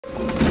Dust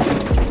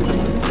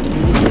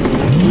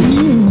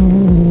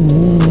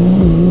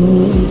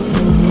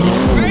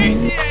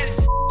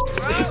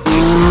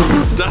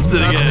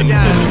it again.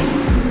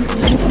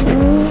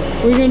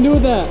 What are you gonna do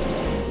with that?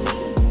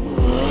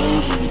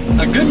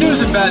 Good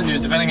news and bad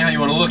news, depending on how you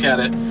want to look at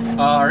it.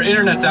 Our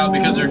internet's out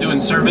because they're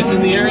doing service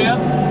in the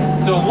area.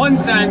 So in one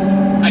sense,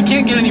 I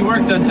can't get any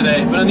work done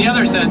today, but in the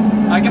other sense,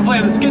 I can play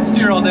on the skid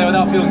steer all day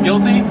without feeling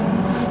guilty.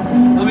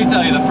 Let me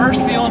tell you, the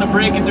first feeling of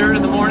breaking dirt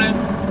in the morning,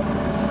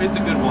 it's a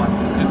good one.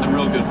 It's a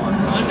real good one.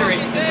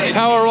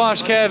 Power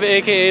Wash Kev,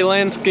 aka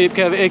Landscape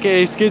Kev,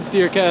 aka Skid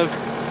Steer Kev,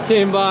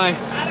 came by.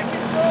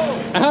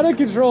 Out of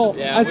control.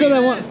 Yeah, I said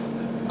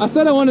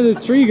I wanted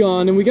this tree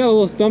gone, and we got a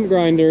little stump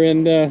grinder,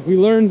 and we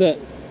learned that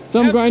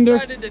stump grinder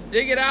decided to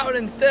dig it out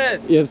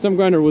instead. Yeah, the stump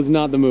grinder was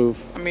not the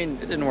move. I mean,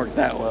 it didn't work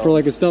that well. For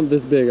like a stump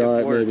this big,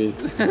 all right, maybe.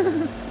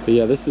 But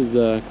yeah, this is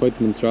quite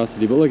the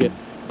monstrosity. But look at,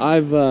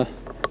 I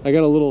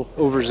got a little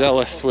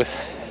overzealous with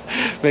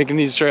making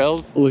these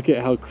trails. Look at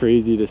how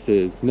crazy this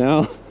is.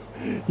 Now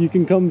you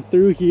can come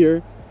through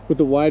here with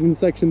the widened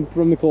section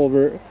from the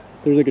culvert.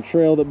 There's like a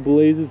trail that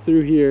blazes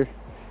through here,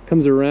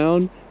 comes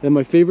around, and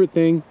my favorite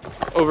thing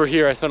over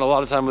here, I spent a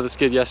lot of time with the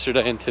skid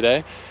yesterday and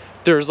today.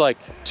 There's like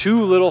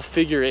 2 little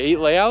figure 8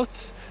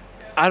 layouts.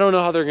 I don't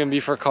know how they're gonna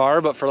be for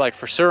car, but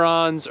for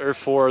Surons or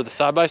for the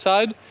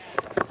side-by-side,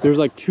 there's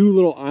like 2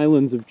 little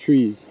islands of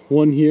trees.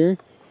 One here,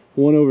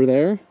 one over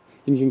there,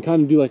 and you can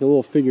kind of do like a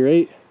little figure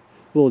 8,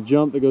 little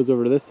jump that goes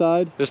over to this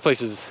side. This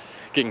place is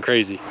getting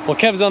crazy. Well,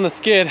 Kev's on the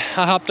skid.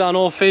 I hopped on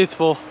Old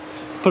Faithful,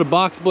 put a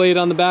box blade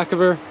on the back of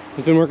her.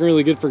 It's been working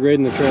really good for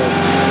grading the trails.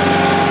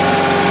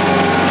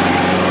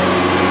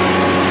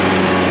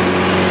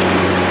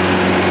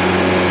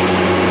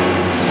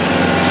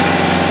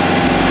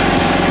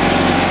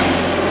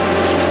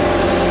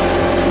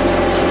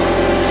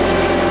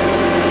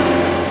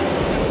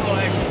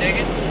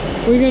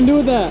 What are you gonna do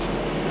with that?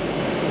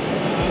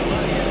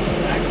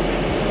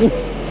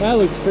 That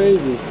looks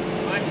crazy.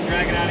 I might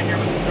drag it out of here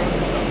with the truck or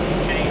something.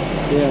 Chain.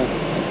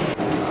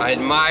 Yeah. I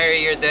admire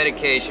your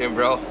dedication,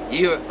 bro.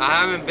 I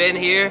haven't been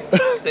here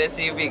since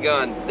you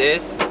begun.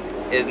 This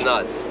is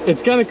nuts.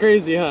 It's kind of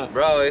crazy, huh?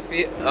 Bro,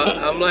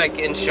 I'm like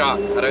in shock.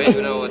 I don't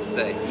even know what to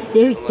say.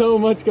 There's so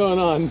much going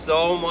on.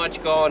 So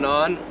much going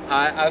on.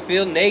 I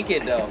feel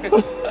naked though.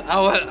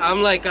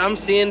 I'm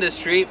seeing the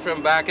street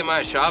from back in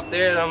my shop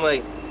there, and I'm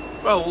like,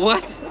 bro,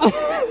 what?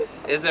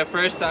 It's the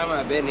first time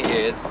I've been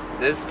here.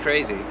 This is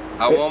crazy.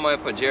 I want my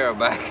Pajero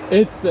back.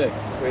 It's sick.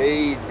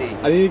 Crazy.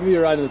 I need to give you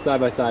a ride on the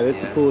side-by-side.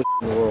 It's the coolest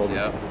in the world.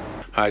 Yeah.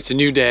 All right, it's a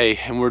new day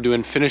and we're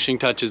doing finishing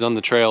touches on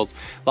the trails.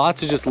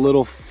 Lots of just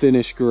little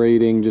finish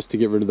grading just to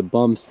get rid of the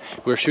bumps.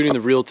 We're shooting the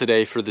reel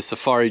today for the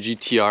Safari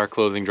GTR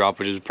clothing drop,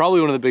 which is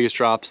probably one of the biggest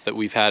drops that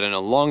we've had in a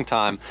long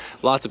time.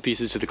 Lots of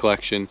pieces to the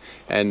collection,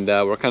 and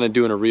we're kind of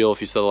doing a reel, if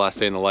you saw the last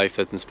day in the life,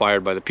 that's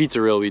inspired by the pizza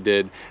reel we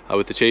did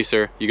with the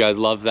Chaser. You guys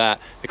love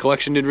that. The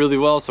collection did really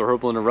well, so we're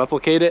hoping to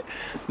replicate it.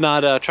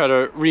 Not try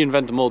to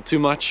reinvent the mold too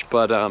much,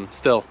 but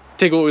still,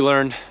 take what we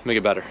learned, make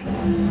it better.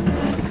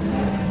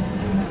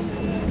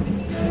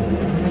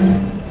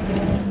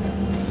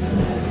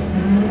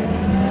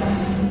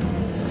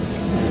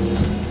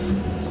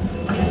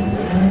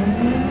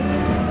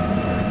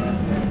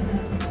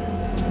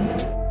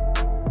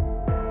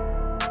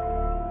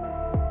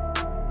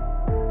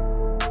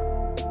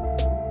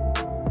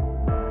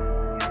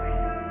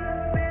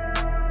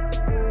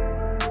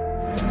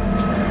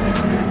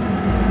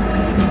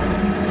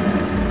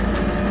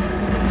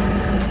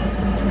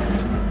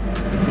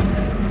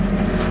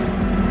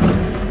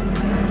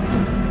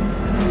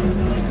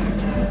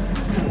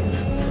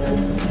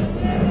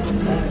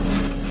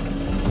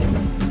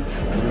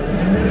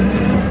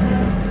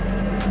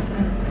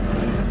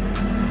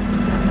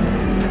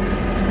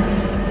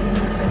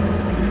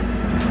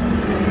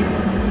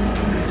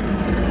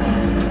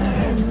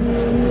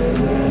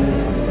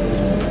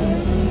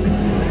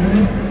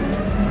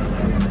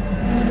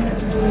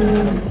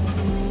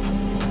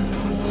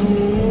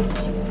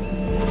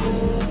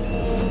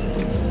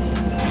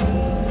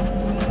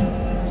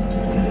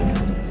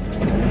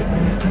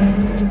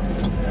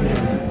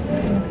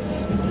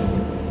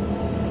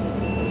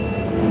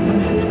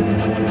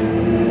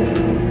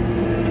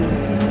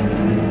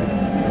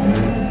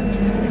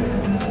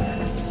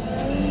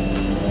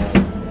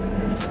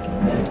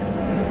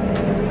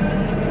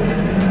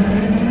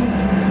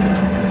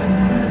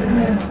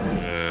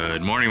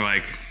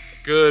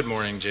 Good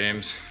morning,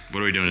 James.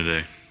 What are we doing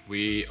today?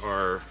 We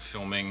are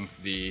filming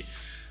the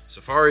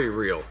Safari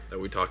reel that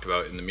we talked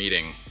about in the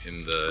meeting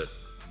in the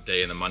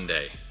Day and the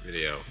Monday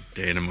video.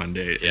 Day and a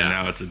Monday, yeah. And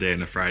now it's a day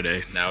and a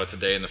Friday. Now it's a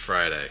day and the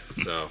Friday.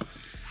 So,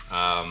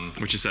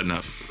 what you setting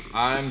up?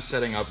 I'm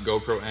setting up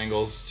GoPro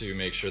angles to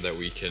make sure that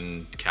we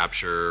can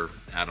capture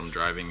Adam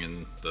driving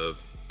in the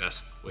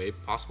best way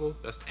possible,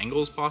 best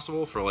angles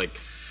possible for like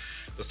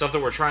the stuff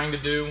that we're trying to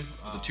do.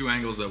 The two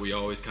angles that we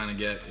always kind of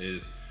get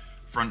is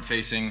front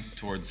facing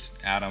towards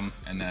Adam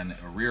and then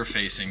a rear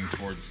facing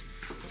towards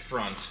the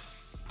front.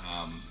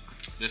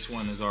 This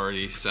one is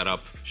already set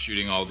up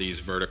shooting all these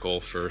vertical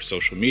for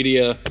social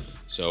media.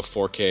 So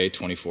 4K,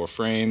 24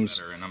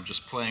 frames. And I'm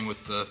just playing with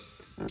the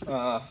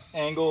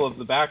angle of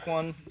the back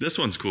one. This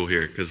one's cool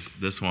here because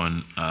this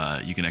one,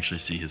 you can actually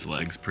see his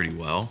legs pretty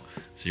well.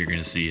 So you're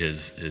gonna see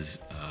his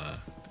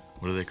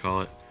what do they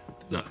call it?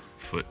 The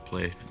foot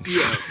play.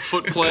 Yeah,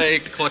 foot play,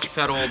 clutch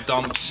pedal,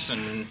 dumps,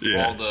 and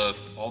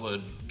all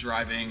the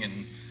driving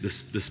and the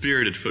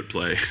spirited foot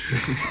play.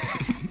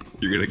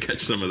 You're gonna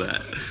catch some of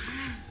that.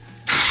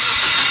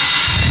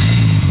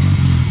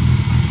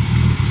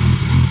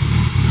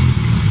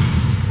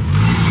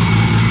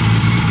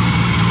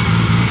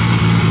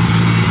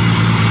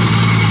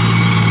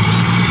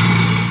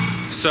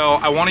 So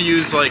I want to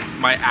use like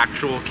my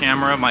actual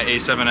camera, my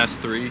A7S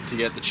III, to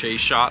get the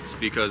chase shots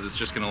because it's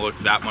just going to look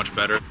that much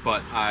better.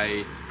 But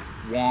I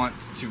want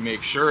to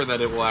make sure that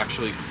it will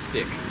actually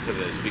stick to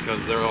this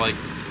because they're like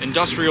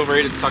industrial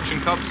rated suction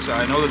cups. So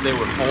I know that they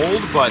would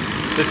hold, but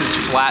this is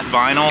flat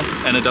vinyl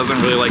and it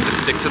doesn't really like to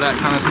stick to that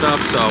kind of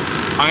stuff. So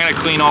I'm going to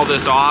clean all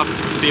this off,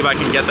 see if I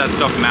can get that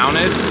stuff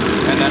mounted,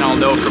 and then I'll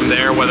know from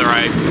there whether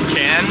I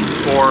can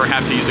or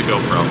have to use a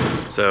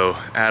GoPro. So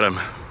Adam,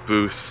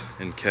 Booth,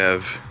 and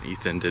Kev,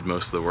 Ethan did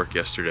most of the work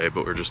yesterday,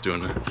 but we're just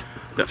doing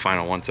that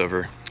final once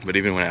over. But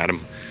even when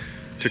Adam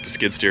took the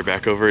skid steer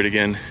back over it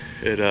again,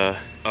 it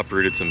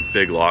uprooted some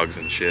big logs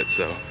and shit.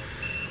 So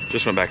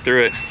just went back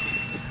through it.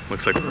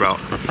 Looks like we're about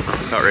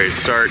ready to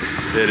start.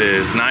 It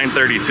is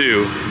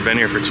 9:32. We've been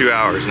here for 2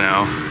 hours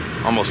now,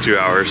 almost 2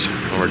 hours,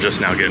 and we're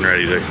just now getting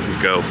ready to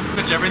go.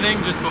 Touch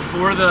everything just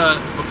before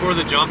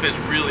the jump is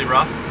really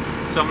rough,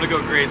 so I'm gonna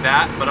go grade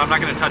that, but I'm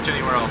not gonna touch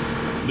anywhere else.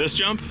 This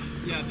jump?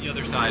 Yeah, the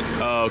other side.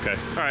 Oh, okay.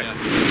 All right. Yeah.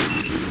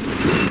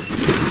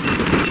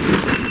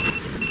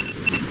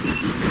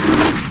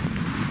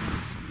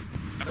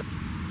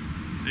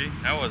 See,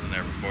 that wasn't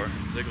there before.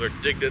 Ziegler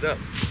digged it up,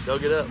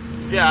 dug it up.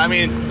 Yeah, I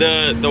mean,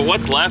 the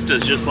what's left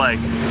is just like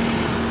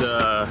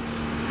the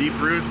deep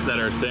roots that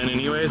are thin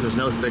anyways. There's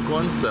no thick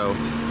ones, so.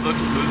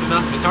 Looks smooth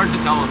enough. It's hard to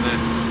tell on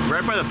this.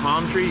 Right by the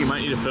palm tree, you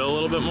might need to fill a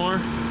little bit more.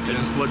 It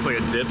just looks like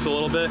it dips a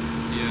little bit.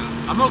 Yeah,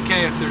 I'm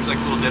okay if there's like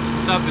little dips and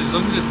stuff, as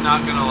long as it's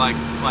not gonna like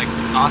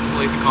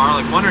oscillate the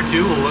car. Like 1 or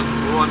 2 will look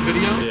cool on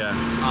video.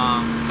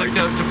 Yeah. It's like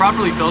to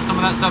properly fill some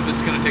of that stuff,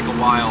 it's gonna take a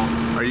while.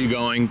 Are you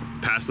going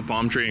past the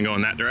palm tree and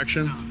going that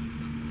direction?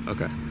 No.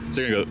 Okay.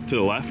 So you're gonna go to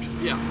the left?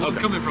 Yeah. Well,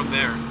 okay. Coming from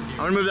there. I'm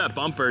gonna move that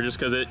bumper just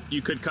because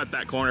you could cut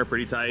that corner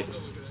pretty tight.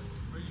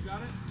 Where you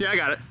got it? Yeah, I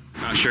got it.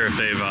 Not sure if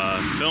they've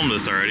filmed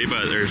this already,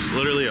 but there's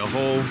literally a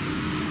whole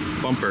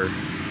bumper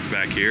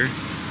back here,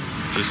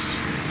 just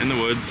in the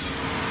woods,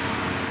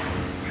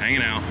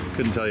 hanging out.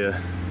 Couldn't tell you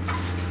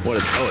what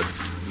it's. Oh,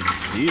 it's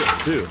steel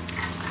too.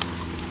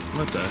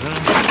 What the hell?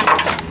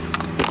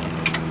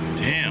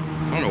 Damn.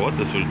 I don't know what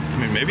this would. I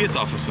mean, maybe it's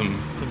off of some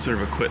sort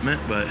of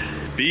equipment, but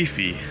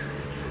beefy.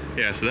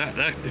 Yeah. So that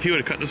if he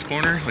would have cut this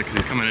corner, like 'cause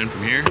he's coming in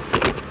from here, if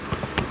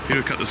he would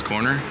have cut this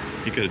corner,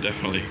 he could have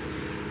definitely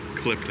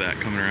clipped that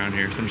coming around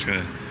here. So I'm just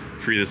gonna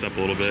free this up a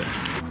little bit.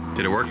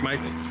 Did it work, Mike?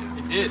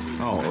 It did.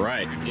 All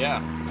right.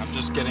 Yeah. I'm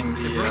just getting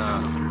the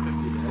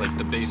like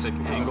the basic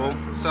angle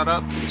set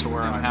up to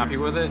where I'm happy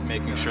with it,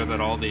 making sure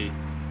that all the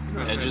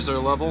edges are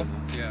level.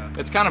 Yeah.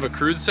 It's kind of a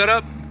crude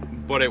setup,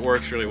 but it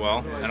works really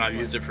well, and I've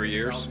used it for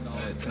years.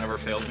 It's never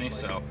failed me.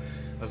 So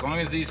as long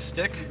as these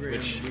stick,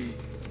 which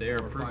they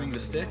are proving to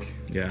stick,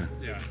 yeah,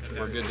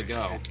 we're good to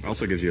go.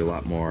 Also gives you a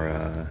lot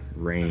more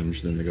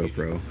range than the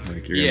GoPro.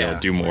 Like you're gonna be able to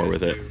do more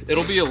with it.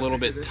 It'll be a little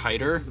bit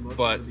tighter,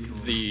 but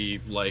the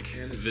like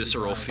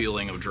visceral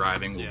feeling of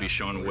driving will be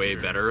shown way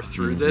better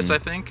through this, I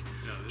think,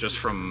 just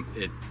from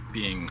it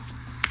being,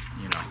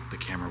 you know, the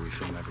camera we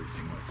film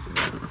everything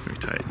with. Very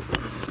tight.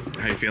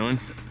 How you feeling?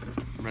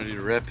 I'm ready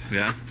to rip.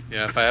 Yeah?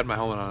 Yeah, if I had my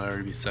helmet on, I'd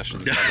already be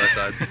sessions side by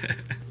side.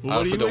 Well, I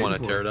also don't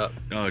want to tear it up.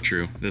 Oh,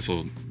 true. This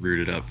will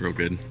root it up real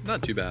good.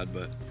 Not too bad,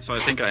 but. So I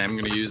think I am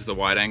going to use the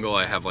wide angle.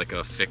 I have like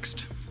a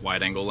fixed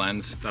wide angle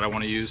lens that I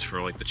want to use for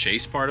like the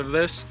chase part of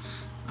this.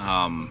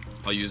 I'll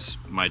use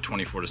my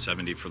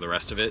 24-70 for the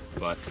rest of it,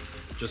 but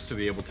just to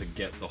be able to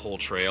get the whole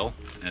trail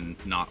and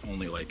not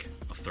only like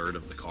a third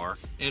of the car.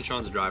 And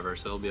Sean's a driver,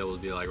 so he'll be able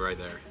to be like right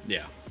there.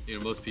 Yeah. You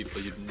know, most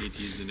people, you'd need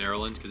to use the narrow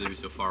lens because they'd be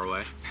so far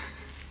away.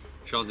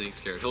 Sean ain't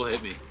scared. He'll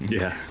hit me.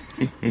 Yeah.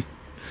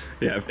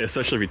 Yeah,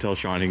 especially if you tell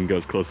Sean he can go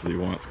as close as he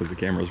wants because the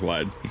camera's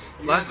wide.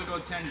 You guys will go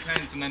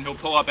 10-10s and then he'll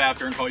pull up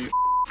after and call you.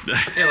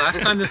 Hey,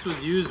 last time this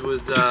was used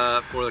was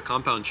for the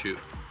compound shoot.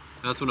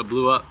 That's when it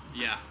blew up.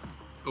 Yeah.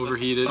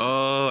 Overheated.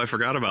 Oh, I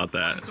forgot about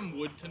that. Find some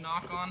wood to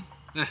knock on.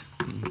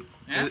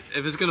 Yeah.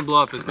 If it's gonna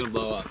blow up, it's gonna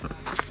blow up.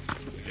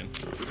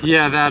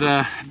 Yeah,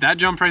 that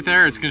jump right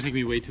there, it's gonna take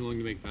me way too long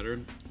to make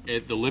better.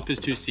 The lip is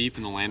too steep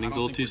and the landing's a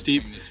little too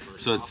steep,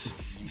 so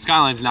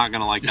Skyline's not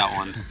gonna like that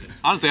one.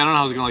 Honestly, I don't know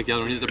how it's gonna like the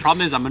other one either. The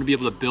problem is I'm gonna be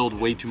able to build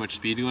way too much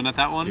speed going at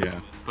that one,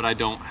 but I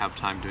don't have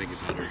time to make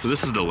it better. So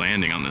this is the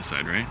landing on this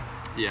side, right?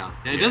 Yeah.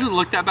 It doesn't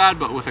look that bad,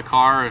 but with a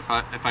car, if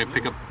I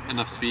pick up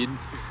enough speed.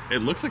 It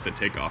looks like the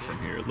takeoff from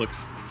here. It looks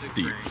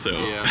steep, so.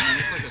 Yeah.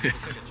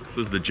 This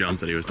is the jump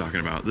that he was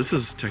talking about. This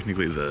is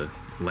technically the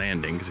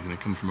landing, because it's gonna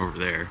come from over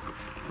there,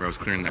 where I was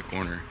clearing that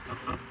corner.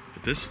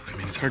 But this, I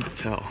mean, it's hard to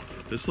tell.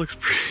 This looks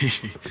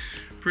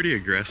pretty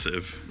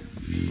aggressive.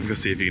 I'm gonna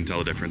see if you can tell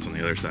the difference on the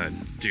other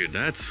side. Dude,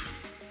 that's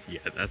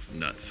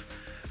nuts.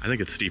 I think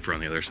it's steeper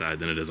on the other side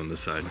than it is on this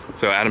side.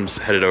 So Adam's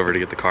headed over to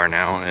get the car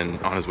now, and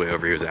on his way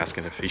over he was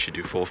asking if he should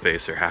do full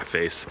face or half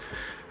face.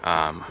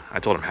 I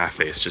told him half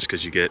face just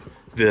because you get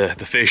the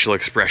facial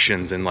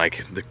expressions and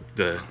like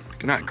the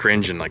not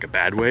cringe in like a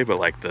bad way, but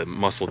like the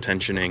muscle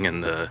tensioning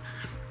and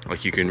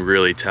like you can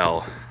really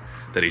tell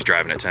that he's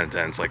driving at 10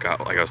 like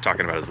I was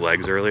talking about his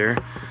legs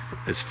earlier.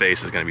 His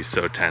face is gonna be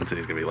so tense and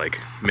he's gonna be like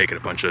making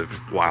a bunch of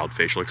wild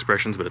facial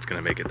expressions, but it's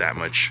gonna make it that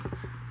much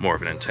more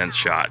of an intense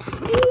shot.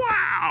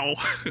 Wow!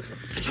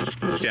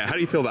 Yeah, how do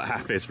you feel about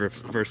half face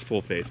versus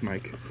full face,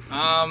 Mike?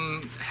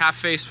 Half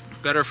face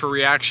better for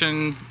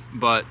reaction,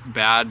 but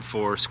bad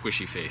for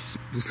squishy face.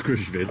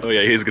 Squishy face. Oh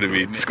yeah, he's gonna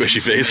be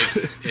squishy face.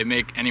 It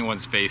make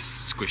anyone's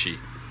face squishy.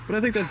 But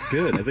I think that's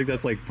good. I think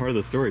that's like part of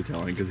the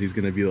storytelling, because he's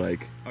gonna be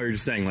like, oh, you're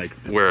just saying like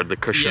where the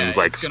cushions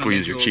like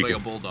squeeze your cheek. Like a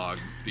bulldog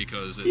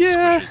because it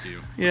squishes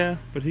you. Yeah,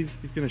 but he's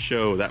gonna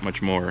show that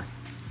much more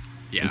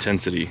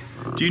intensity.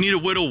 Do you need a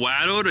whittle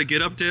waddle to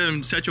get up there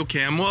and set your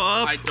camera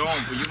up? I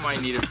don't, but you might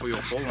need it for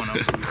your phone up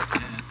for your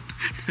tent.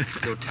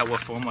 Your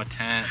telephone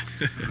tent.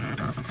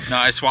 No,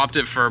 I swapped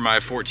it for my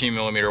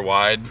 14mm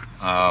wide,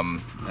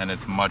 and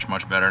it's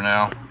much better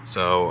now.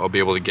 So I'll be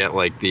able to get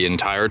like the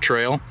entire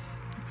trail.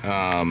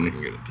 Yeah,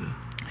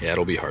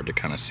 it'll be hard to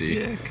kind of see.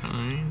 Yeah,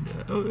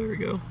 kinda. Oh, there we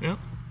go. Yep.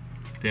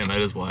 Damn, that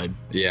is wide.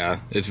 Yeah,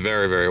 it's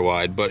very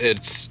wide, but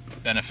it's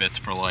benefits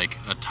for like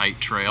a tight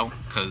trail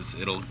because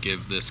it'll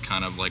give this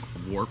kind of like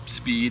warp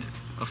speed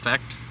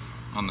effect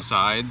on the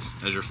sides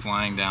as you're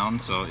flying down.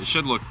 So it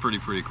should look pretty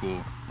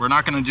cool. We're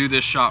not gonna do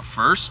this shot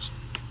first.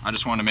 I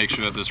just wanted to make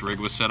sure that this rig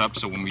was set up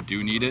so when we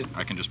do need it,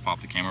 I can just pop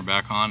the camera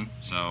back on.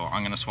 So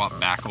I'm gonna swap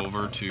back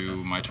over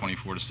to my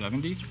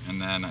 24-70, and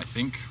then I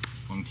think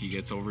when he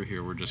gets over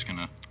here, we're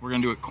gonna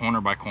do it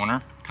corner by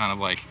corner, kind of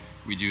like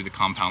we do the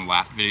compound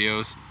lap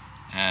videos,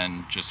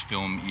 and just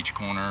film each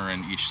corner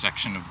and each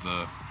section of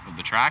the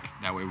track.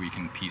 That way we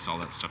can piece all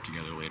that stuff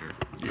together later.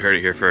 You heard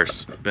it here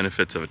first.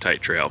 Benefits of a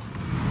tight trail.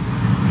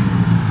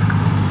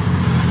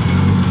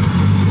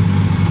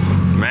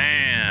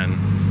 Man,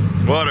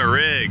 what a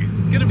rig.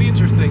 It's gonna be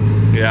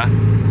interesting. Yeah?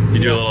 You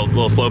do a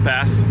little slow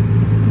pass?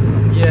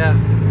 Yeah,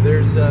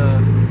 there's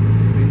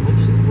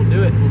we'll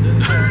do it. We'll do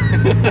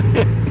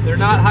it. They're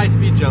not high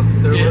speed jumps,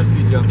 they're low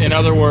speed jumps. In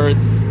other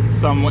words,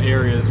 some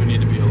areas we need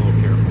to be a little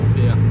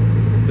careful. Yeah.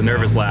 The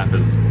nervous laugh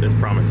is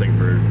promising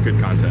for good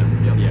content.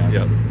 Yep. Yeah.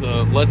 Yep.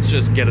 So let's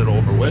just get it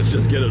over with. Let's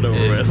just get it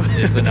over with.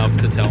 Is enough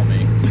to tell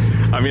me.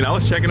 I mean, I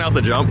was checking out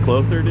the jump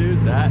closer, dude.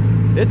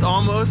 It's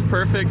almost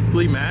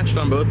perfectly matched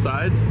on both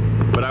sides,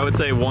 but I would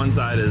say one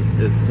side is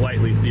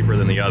slightly steeper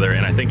than the other,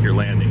 and I think your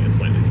landing is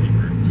slightly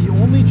steeper. The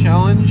only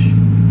challenge,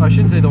 I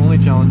shouldn't say the only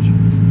challenge,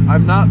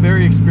 I'm not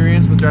very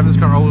experienced with driving this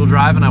car all-wheel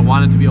drive, and I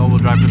want it to be all-wheel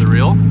drive for the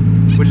real,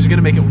 which is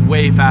gonna make it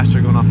way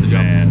faster going off the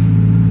jumps.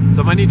 Man.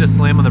 So I might need to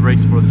slam on the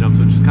brakes before the jumps,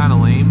 which is kind of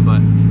lame, but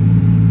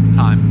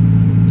time.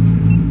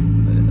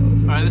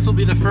 All right, this will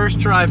be the first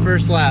try,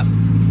 first lap.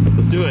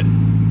 Let's do it.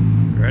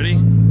 Ready?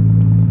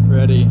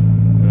 Ready.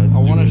 I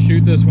want to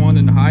shoot this one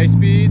in high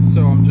speed,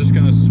 so I'm just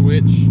gonna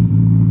switch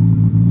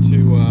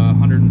to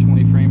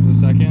 120 frames a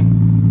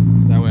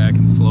second. That way I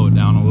can slow it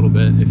down a little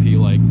bit if he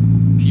like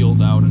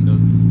peels out and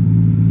does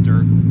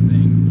dirt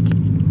things.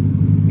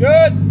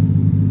 Good!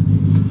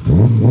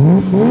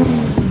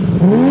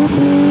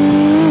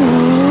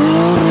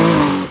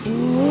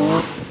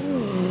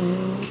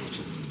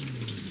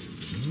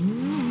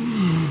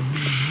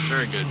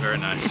 Very good, very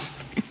nice.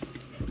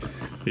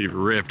 He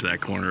ripped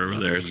that corner over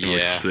there. It's gonna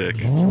look sick.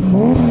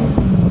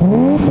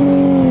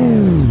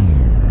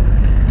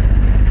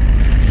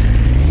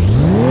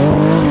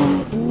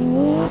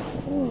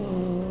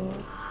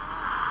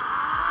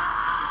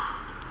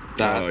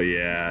 That, oh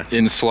yeah.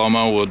 in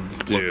slow-mo would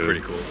look Dude,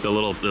 pretty cool. The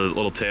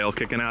little tail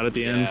kicking out at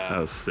the end. That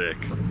was sick.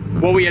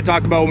 What we had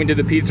talked about when we did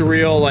the pizza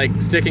reel, like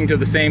sticking to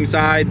the same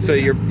side so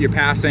you're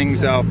passing.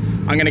 So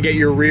I'm gonna get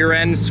your rear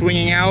end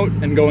swinging out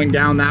and going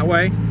down that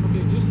way.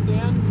 Okay, just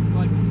stand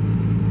like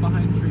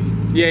behind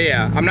trees.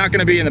 Yeah. I'm not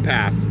gonna be in the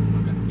path.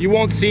 Okay. You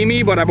won't see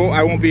me, but I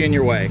won't be in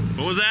your way.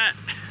 What was that?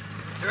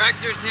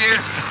 Director's here.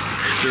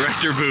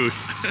 Director booth.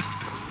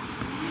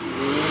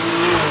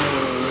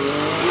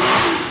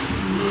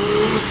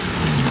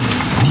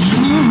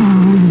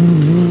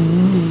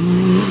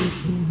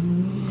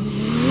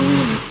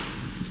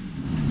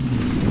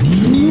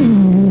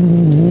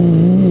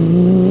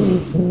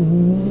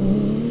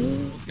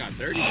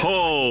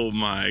 Oh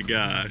my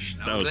gosh,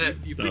 that was it.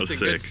 You that picked was a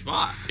sick. good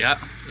spot. Yeah.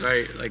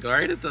 Right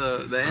at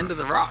the end of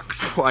the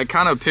rocks. Well, I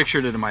kind of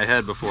pictured it in my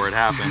head before it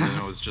happened, and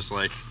it was just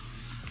like,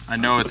 I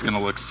know it's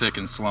gonna look sick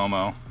in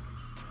slow-mo.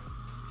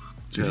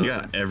 Dude, you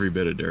got every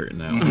bit of dirt in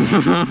that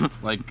one.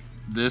 Like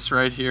this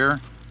right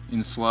here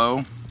in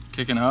slow,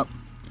 kicking up.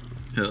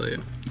 Hell yeah.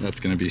 That's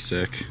gonna be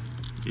sick.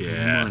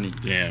 Yeah. Money.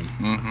 Damn.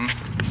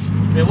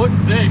 It looks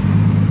sick.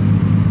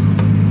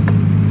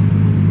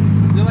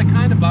 Is there like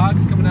kind of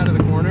bogs coming out of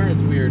the corner?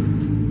 It's weird.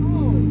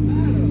 Oh,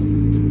 Adam.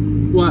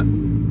 What?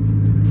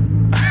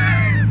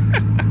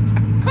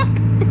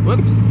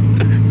 Whoops.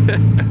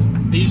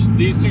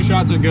 These two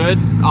shots are good.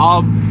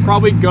 I'll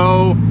probably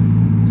go,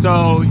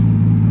 so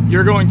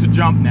you're going to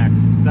jump next.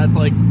 That's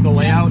like the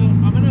layout. Yeah, so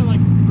I'm gonna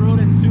like throw it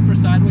in super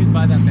sideways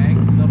by that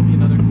bank, so that'll be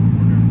another cool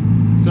corner.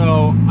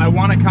 So I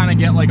want to kind of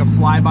get like a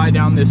flyby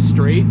down this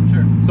straight.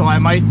 Sure. So I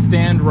might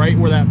stand right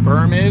where that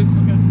berm is,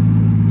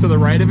 to the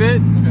right of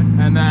it,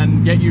 and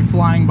then get you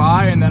flying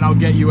by, and then I'll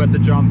get you at the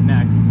jump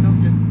next. Sounds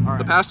good. All right.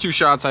 The past two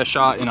shots I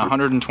shot in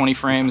 120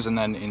 frames and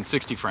then in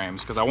 60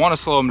 frames because I want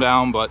to slow them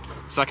down, but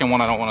the second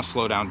one I don't want to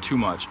slow down too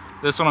much.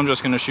 This one I'm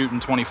just going to shoot in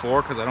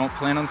 24 because I don't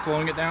plan on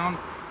slowing it down.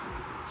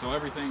 So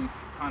everything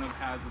kind of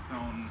has its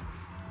own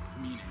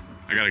meaning.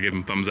 I gotta give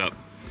him thumbs up.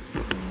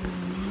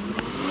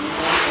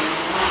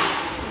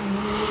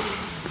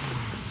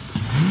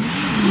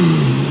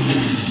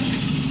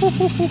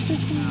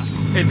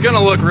 It's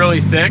gonna look really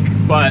sick,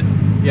 but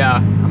yeah.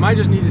 I might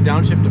just need to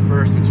downshift to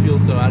first, which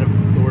feels so out of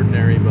the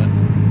ordinary, but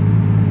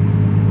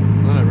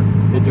whatever.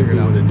 We'll figure it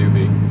out. What a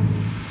doobie.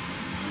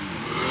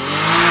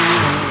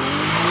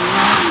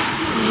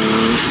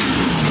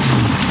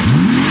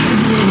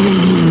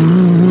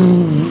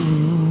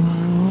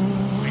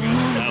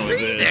 That was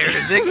it.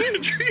 There's a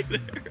tree there.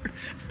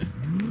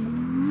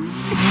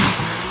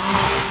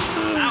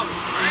 That was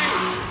great.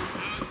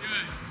 That was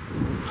good.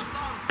 I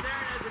saw him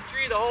staring at the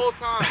tree the whole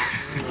time.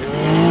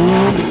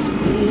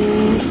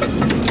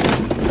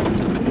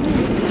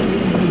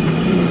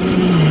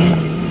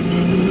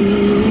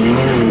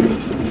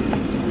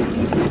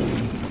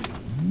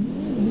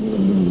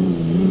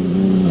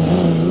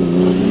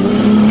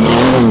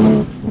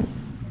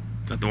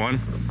 Is that the one?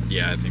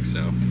 Yeah, I think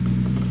so.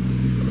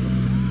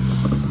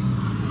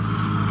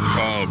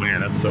 Oh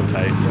man, that's so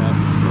tight.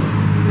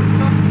 It's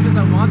tough because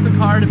I want the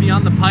car to be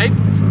on the pipe,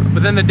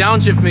 but then the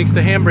downshift makes the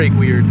handbrake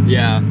weird.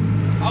 Yeah.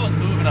 I was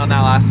moving on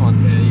that last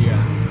one.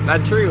 Yeah.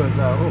 That tree was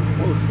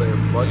close there,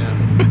 but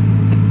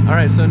yeah. All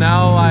right, so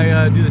now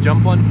I do the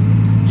jump one.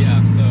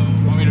 Yeah, so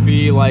you want me to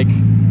be like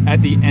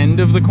at the end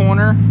of the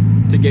corner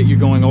to get you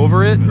going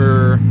over it,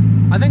 or?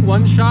 I think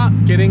one shot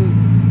getting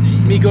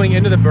me going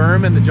into the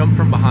berm and the jump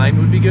from behind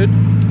would be good.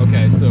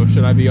 Okay, so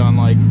should I be on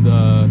like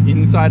the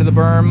inside of the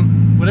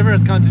berm? Whatever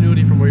has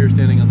continuity from where you're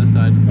standing on this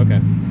side.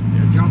 Okay.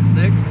 Your jump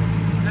sick.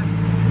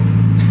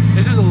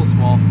 It's just a little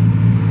small.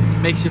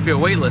 Makes you feel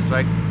weightless,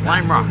 right?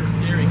 Lime rock. It's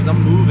scary because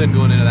I'm moving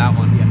going into that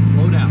one. Yeah,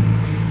 slow down.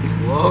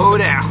 Slow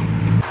down.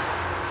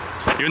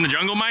 You in the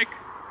jungle, Mike?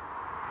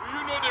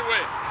 You know the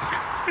way.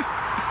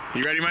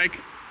 You ready, Mike?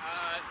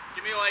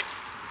 Give me like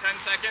 10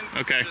 seconds.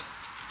 Okay. To just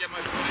get my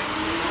footing.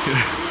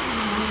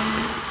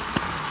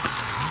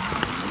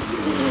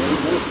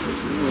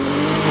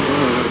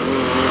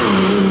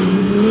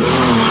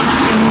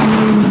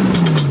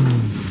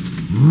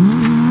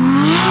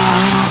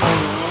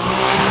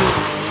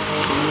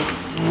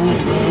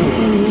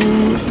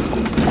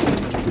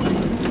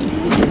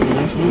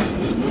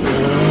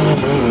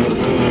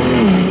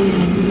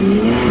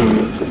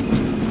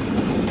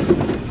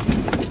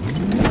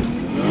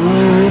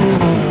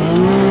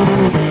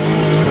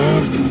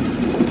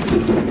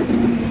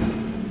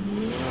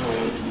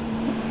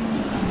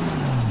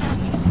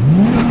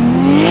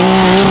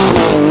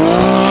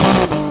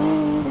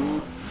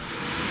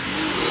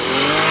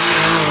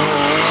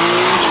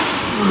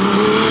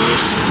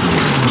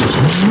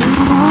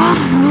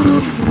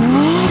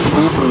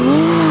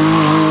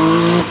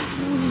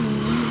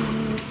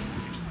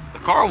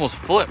 Car almost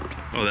flipped.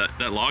 Oh,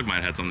 that log might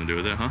have had something to do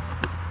with it, huh?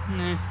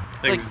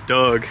 Thanks, like,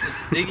 Doug.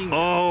 It's digging.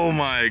 Oh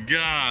my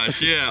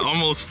gosh, yeah,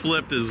 almost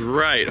flipped is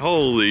right.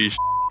 Holy sh.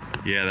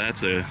 Yeah,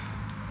 that's a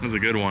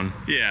good one.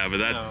 Yeah, but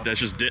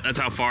that's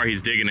how far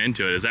he's digging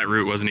into it, is that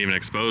root wasn't even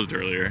exposed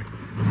earlier.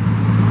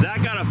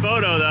 Zach got a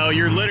photo though,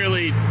 you're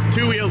literally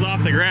 2 wheels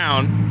off the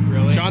ground.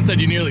 Really? Sean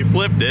said you nearly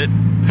flipped it.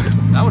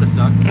 That would have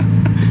sucked.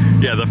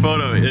 Yeah, the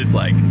photo, it's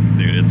like,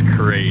 dude, it's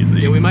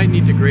crazy. Yeah, we might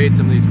need to grade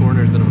some of these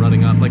corners that I'm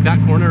running up. Like that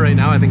corner right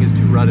now, I think is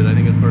too rutted. I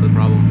think that's part of the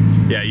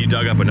problem. Yeah, you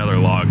dug up another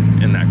log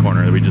in that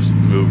corner. We just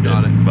moved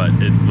Got it. but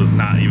it was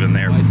not even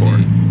there I before.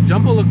 see.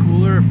 Jump will look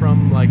cooler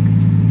from like,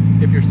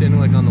 if you're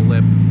standing like on the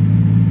lip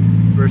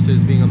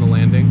versus being on the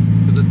landing,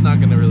 because it's not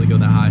gonna really go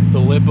that high. The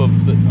lip of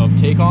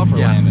takeoff or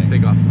landing?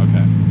 Takeoff.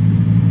 Okay.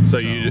 So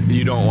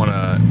you don't want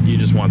to, you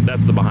just want,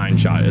 that's the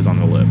behind shot is on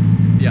the lip.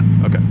 Yeah.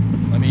 Okay.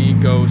 Let me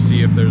go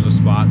see if there's a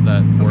spot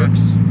that works.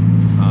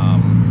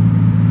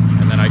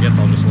 And then I guess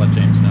I'll just let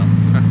James know.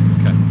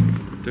 Okay.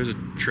 There's a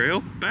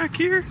trail back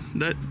here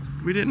that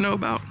we didn't know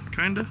about,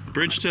 kinda.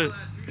 Bridge to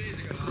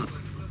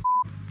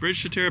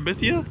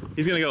Terabithia?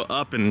 He's gonna go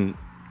up and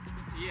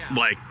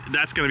like,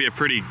 that's gonna be a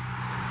pretty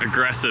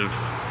aggressive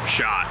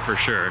shot for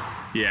sure.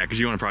 Yeah, because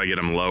you want to probably get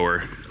him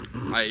lower.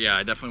 Yeah,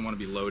 I definitely want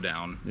to be low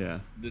down. Yeah.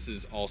 This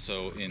is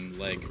also in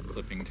leg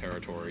clipping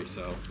territory,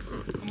 so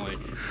I'm like,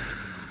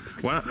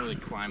 Why I can't really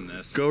climb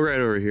this. Go right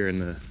over here in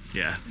the,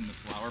 In the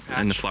flower patch?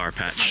 in the flower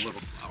patch. My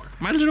little flower.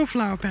 My little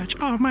flower patch.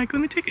 Oh, Mike, let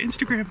me take an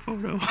Instagram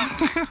photo.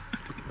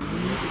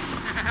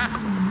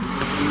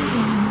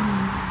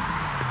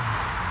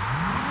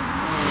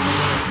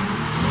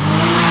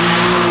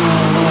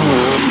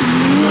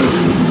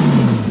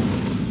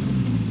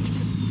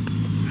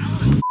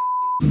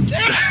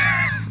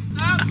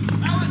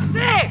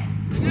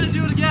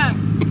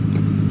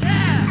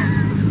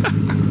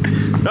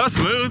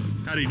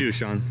 How do you do,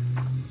 Sean?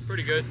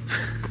 Pretty good.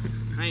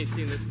 I ain't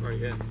seen this part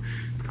yet.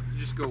 You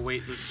just go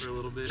weightless for a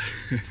little bit.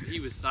 He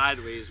was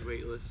sideways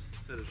weightless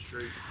instead of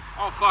straight.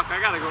 Oh fuck, I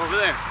gotta go over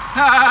there.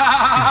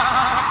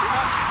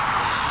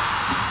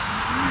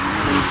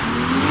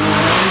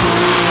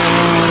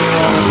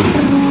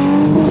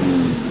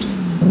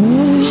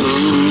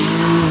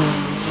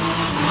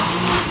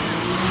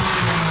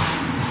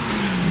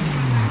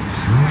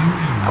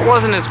 That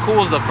wasn't as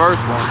cool as the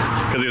first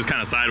one. Because he was kind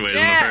of sideways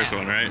in the first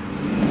one, right?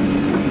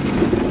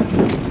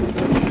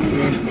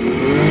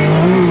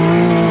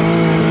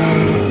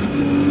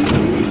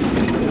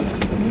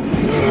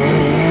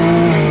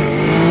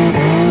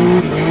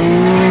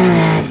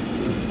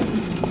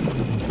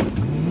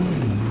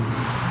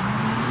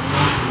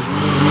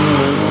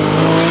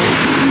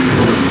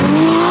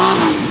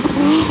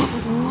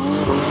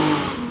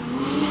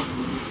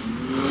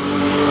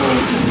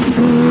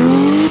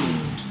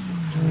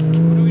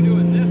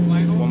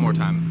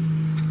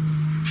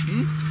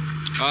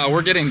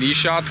 We're getting these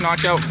shots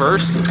knocked out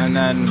first, and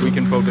then we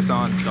can focus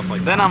on stuff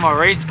like that. Then I'm a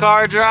race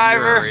car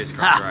driver. You're a race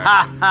car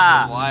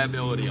driver.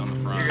 Reliability on the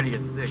front. You're gonna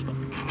get sick.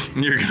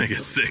 You're gonna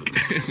get sick.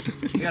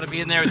 You gotta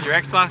be in there with your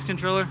Xbox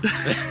controller?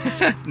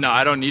 No,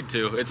 I don't need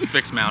to. It's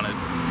fixed mounted.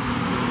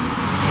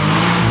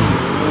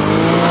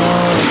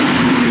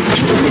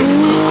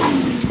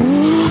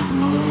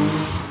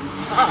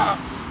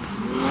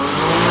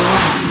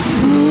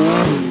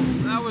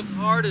 That was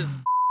hard as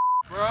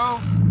bro.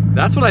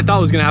 That's what I thought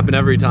was gonna happen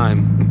every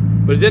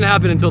time, but it didn't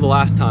happen until the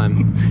last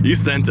time. You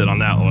sent it on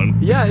that one.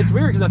 Yeah, it's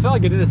weird because I felt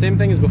like I did the same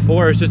thing as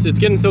before. It's just, it's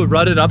getting so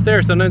rutted up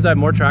there. Sometimes I have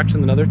more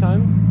traction than other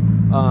times.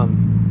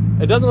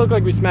 It doesn't look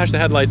like we smashed the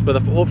headlights, but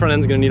the whole front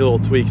end's gonna need a little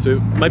tweak, so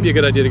it might be a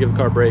good idea to give the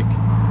car a break.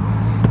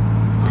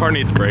 Car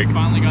needs a break.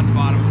 Finally got the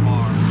bottom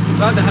bar.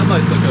 Glad the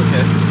headlights look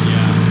okay.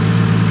 Yeah.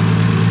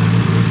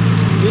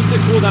 It needs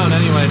to cool down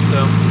anyway,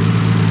 so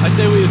I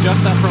say we adjust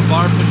that front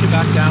bar, push it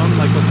back down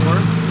like before,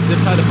 zip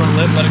tie the front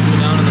lip, let it cool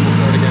down, and then we'll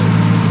start again.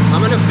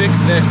 I'm gonna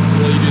fix this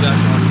while you do that,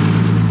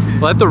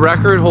 Sean. Let the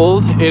record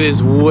hold. It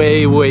is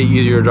way, way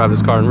easier to drive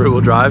this car in rear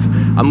wheel drive.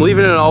 I'm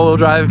leaving it in all wheel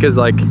drive because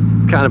like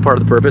kind of part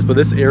of the purpose, but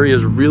this area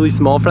is really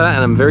small for that,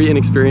 and I'm very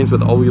inexperienced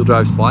with all wheel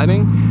drive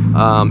sliding.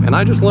 And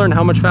I just learned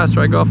how much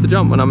faster I go off the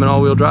jump when I'm in all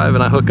wheel drive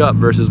and I hook up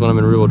versus when I'm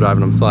in rear wheel drive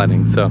and I'm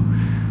sliding. So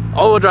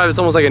all wheel drive is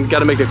almost like I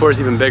gotta make the course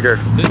even bigger.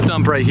 This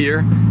dump right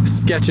here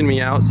is sketching me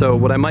out. So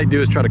what I might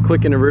do is try to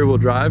click into rear wheel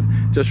drive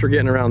just for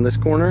getting around this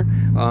corner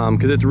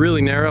because it's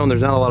really narrow and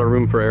there's not a lot of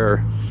room for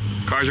error.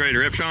 Car's ready to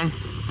rip, Sean?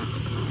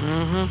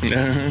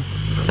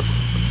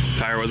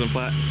 Tire wasn't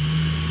flat?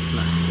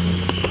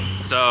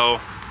 So,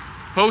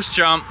 post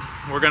jump,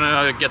 we're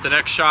gonna get the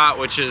next shot,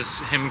 which is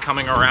him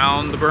coming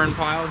around the burn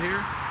pile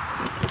here,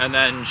 and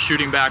then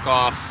shooting back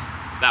off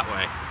that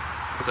way.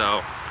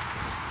 So,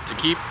 to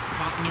keep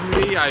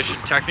continuity, I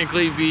should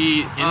technically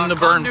be in the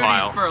burn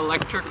pile. For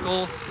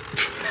electrical,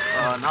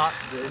 not.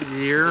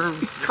 You're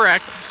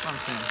correct. That's what I'm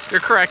saying. You're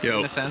correct Yo.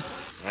 in a sense.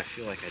 I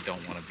feel like I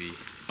don't want to be.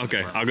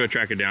 Okay, I'll go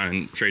track it down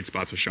and trade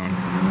spots with Sean.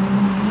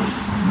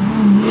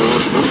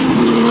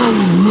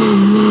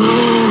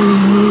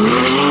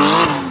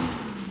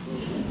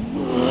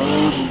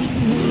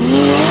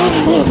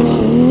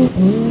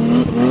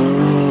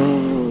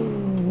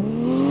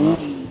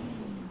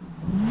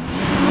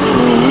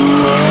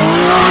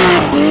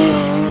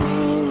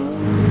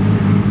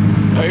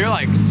 Oh, you're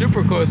like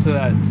super close to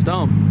that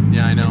stump.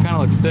 Yeah, I know. It kind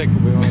of looks sick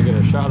if we want to get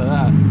a shot of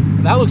that.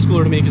 That looks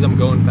cooler to me because I'm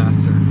going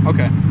faster.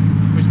 Okay.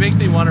 Which makes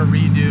me want to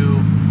redo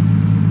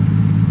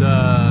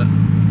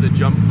the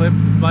jump clip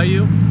by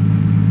you,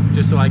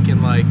 just so I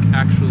can like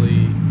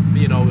actually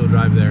be in all-wheel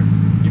drive there.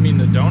 You mean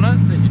the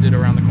donut that you did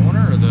around the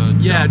corner, or the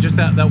Yeah, jump? just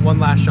that one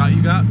last shot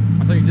you got.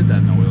 I thought you did that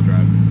in all-wheel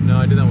drive. No,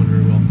 I did that one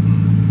very well.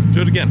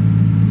 Do it again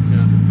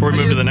Yeah. before we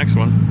move to the next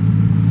one.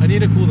 I need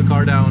to cool the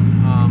car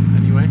down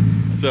anyway.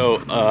 So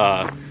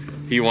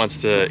he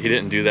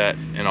didn't do that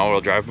in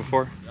all-wheel drive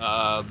before?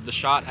 The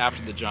shot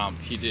after the jump,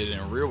 he did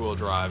in rear-wheel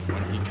drive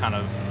when he kind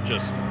of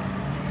just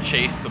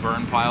chased the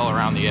burn pile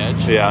around the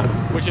edge. Yeah.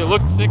 Which it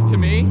looked sick to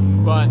me,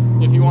 but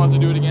if he wants to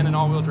do it again in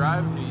all-wheel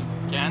drive, he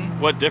can.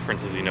 What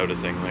difference is he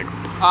noticing? Like,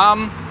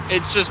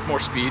 It's just more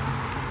speed.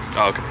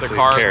 oh, okay. The So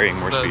car he's carrying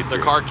more speed. The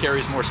through it. car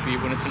carries more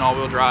speed when it's in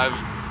all-wheel drive.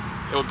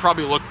 It would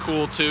probably look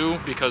cool too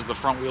because the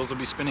front wheels will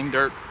be spinning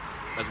dirt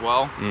as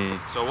well.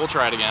 So we'll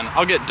try it again.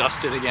 I'll get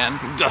dusted again.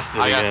 I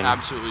got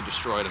absolutely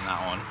destroyed in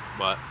that one,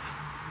 but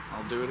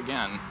I'll do it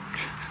again.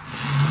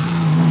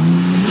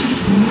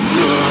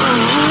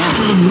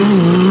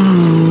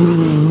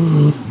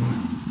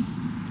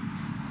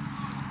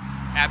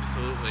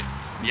 Absolutely.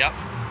 Yep.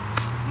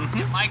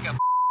 Get Mike a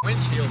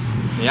windshield.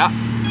 Yeah.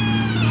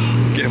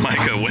 Get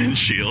Mike a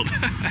windshield.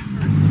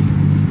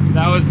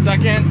 That was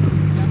second.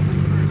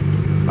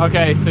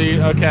 Okay, so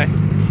you, okay.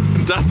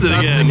 Dust it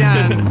Dust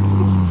again.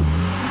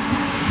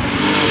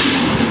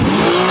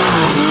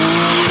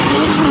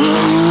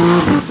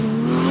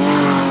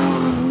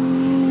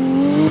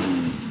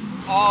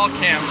 All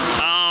camera.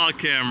 All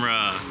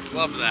camera.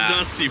 Love that.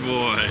 Dusty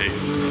boy.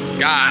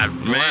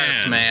 God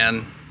bless,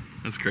 man.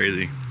 That's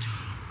crazy.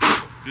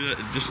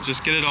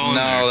 Just get it all in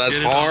there. No, that's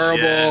Get it all-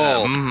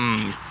 horrible.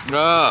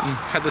 Yeah.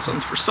 I've had this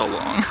lens for so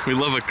long. We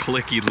love a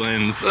clicky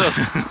lens.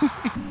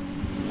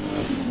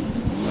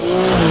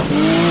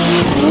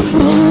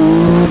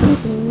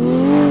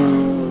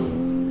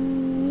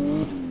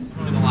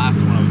 Probably the last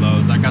one of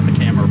those. I got the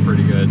camera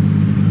pretty good.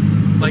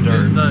 Like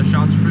the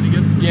shots were pretty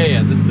good?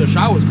 Yeah, the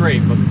shot was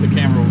great, but the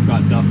camera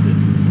got dusted.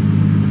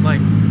 Like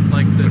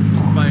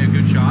by a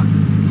good shot?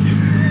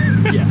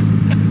 Yeah.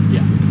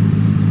 Yeah.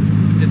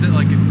 Is it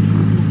like a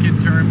cool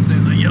kid term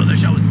saying like, yo, that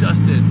shot was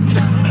dusted?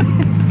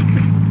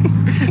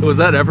 Was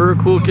that ever a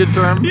cool kid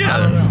term? Yeah. I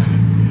don't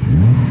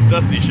know.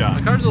 Dusty shot.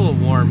 My car's a little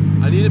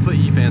warm. I need to put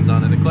E-fans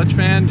on it. The clutch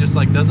fan just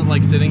like doesn't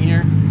like sitting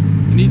here.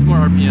 It needs more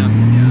RPM.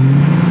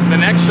 Yeah. The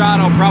next shot,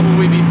 I'll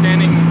probably be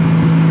standing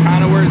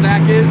kind of where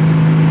Zach is.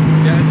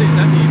 Yeah,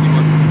 that's an easy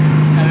one.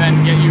 And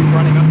then get you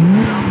running up.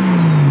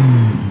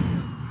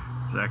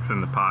 Zach's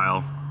in the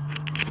pile.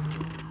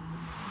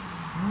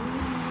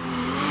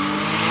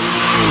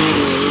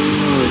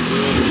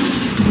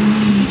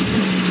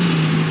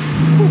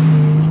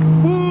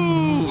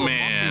 Ooh,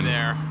 man.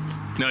 There.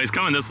 No, he's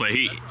coming this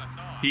way.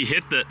 He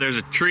hit there's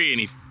a tree and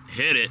he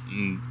hit it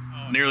and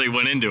nearly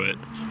went into it.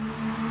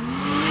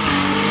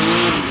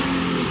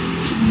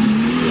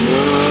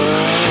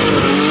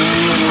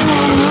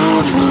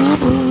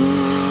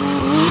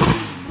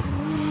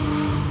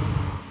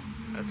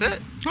 That's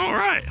it. All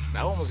right.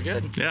 That one was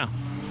good. Yeah.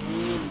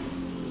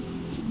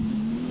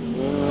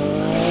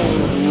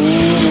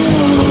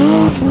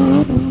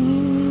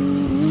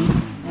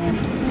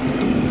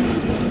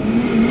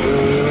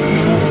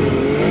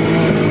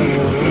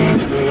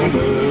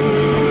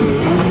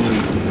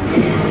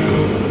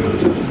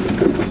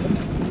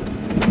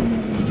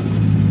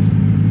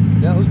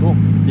 Yeah, that was cool.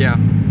 Yeah.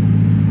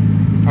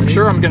 I'm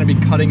sure I'm going to be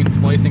cutting and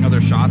splicing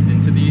other shots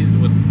into these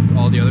with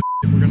all the other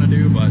shit we're going to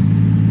do, but...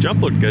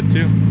 Jump looked good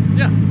too.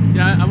 Yeah,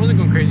 I wasn't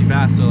going crazy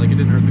fast, so like it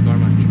didn't hurt the car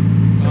much.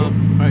 All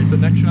right, so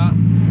next shot,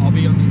 I'll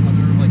be on the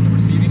other, like the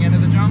receiving end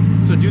of the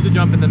jump. so do the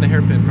jump and then the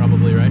hairpin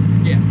probably, right?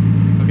 Yeah.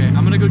 Okay,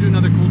 I'm gonna go do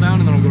another cool down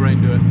and then I'll go right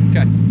into it.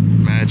 Okay.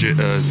 Magic,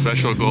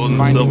 special gold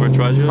and silver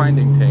treasure.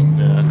 Finding things.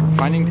 Yeah.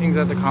 Finding things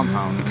at the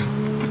compound.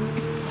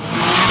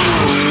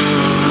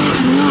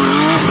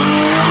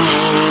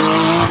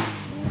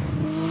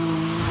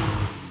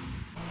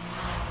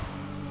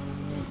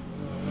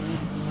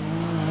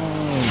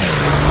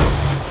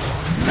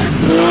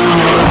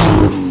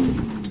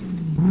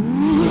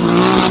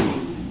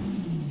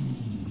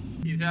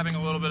 He's having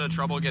a little bit of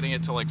trouble getting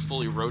it to like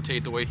fully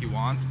rotate the way he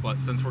wants, but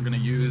since we're gonna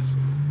use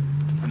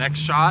the next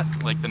shot,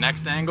 like the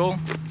next angle,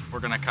 we're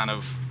gonna kind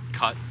of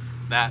cut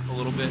that a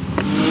little bit.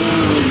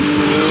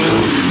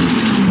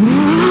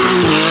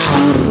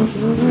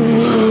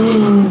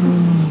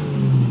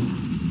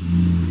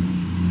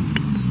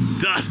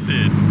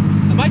 Dusted.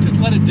 I might just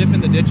let it dip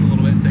in the ditch a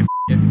little bit and say F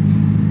it.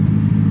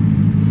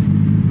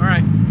 All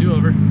right, do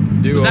over.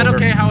 Was that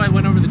okay how I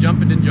went over the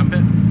jump and didn't jump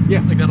it?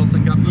 Yeah. Like that'll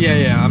sync up? Yeah,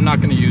 yeah, I'm not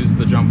gonna use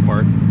the jump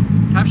part.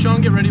 Have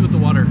Sean get ready with the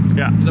water.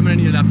 Yeah. Because I'm gonna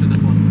need it after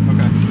this one.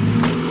 Okay.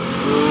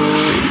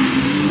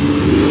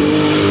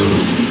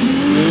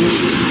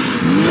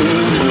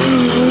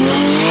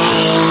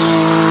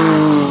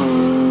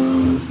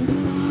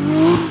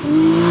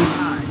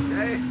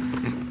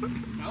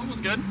 That one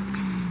was good.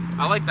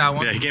 I like that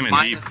one. Yeah, he came in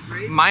deep.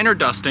 Minor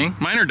dusting.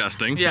 Minor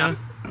dusting. Yeah,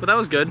 but that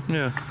was good.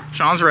 Yeah.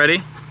 Sean's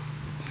ready.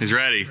 He's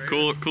ready.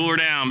 Cooler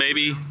down,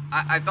 baby.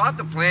 I thought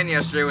the plan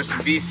yesterday was some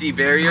VC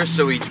barriers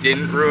so we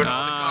didn't ruin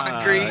all the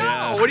concrete.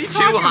 yeah. What are you Too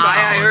talking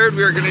high, about? I heard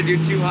we were gonna do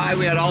too high.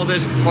 We had all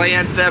this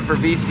plan set for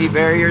VC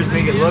barriers,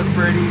 make it look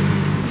pretty.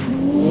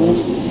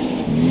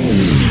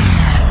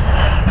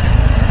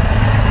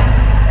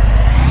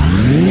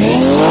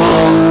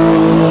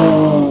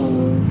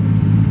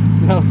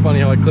 That was funny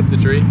how I clipped the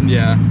tree.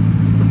 Yeah.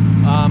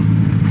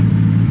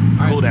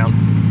 Cool down.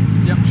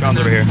 Yep. Sean's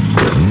over here. Is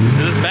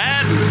this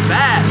bad?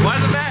 Bad. Why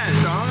is it bad,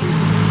 Sean?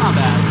 Not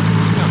bad.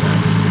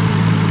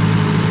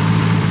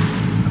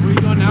 Where are you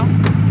going now?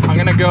 I'm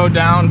gonna go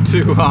down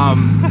to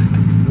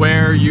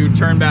where you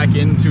turn back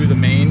into the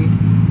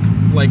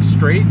main, like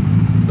straight,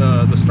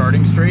 the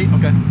starting straight.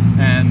 Okay.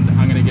 And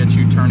I'm gonna get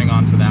you turning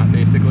onto that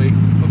basically.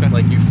 Okay.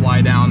 Like you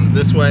fly down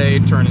this way,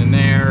 turn in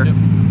there, Yep.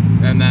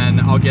 and then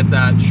I'll get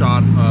that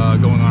shot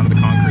going onto the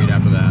concrete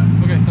after that.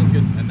 Okay, sounds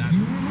good. And that.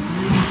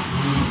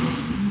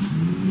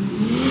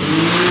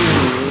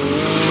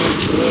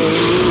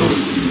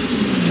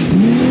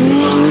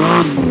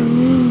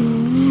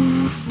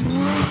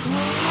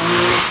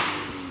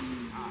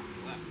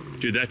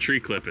 Dude, that tree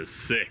clip is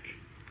sick.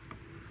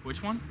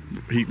 Which one?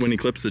 When he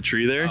clips the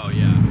tree there. Oh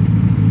yeah.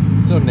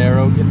 It's so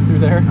narrow getting through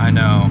there. I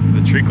know.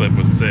 The tree clip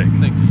was sick.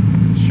 Thanks.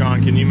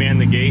 Sean, can you man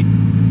the gate?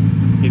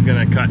 He's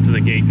gonna cut to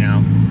the gate now.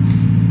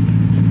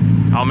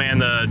 I'll man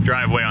the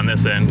driveway on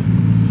this end.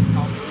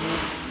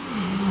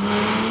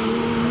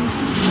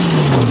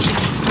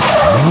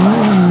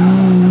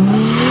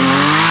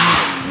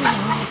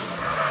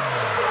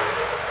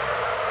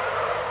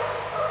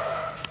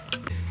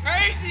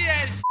 Crazy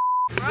as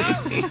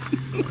bro.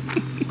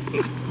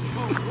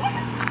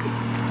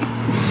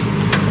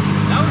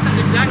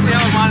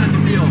 I want it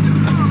to feel.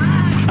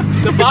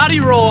 The body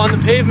roll on the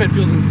pavement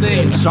feels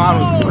insane. Sean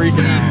was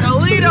freaking out.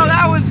 Toledo,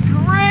 that was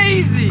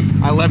crazy.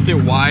 I left it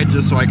wide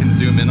just so I can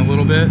zoom in a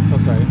little bit. Oh,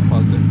 sorry,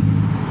 pause it.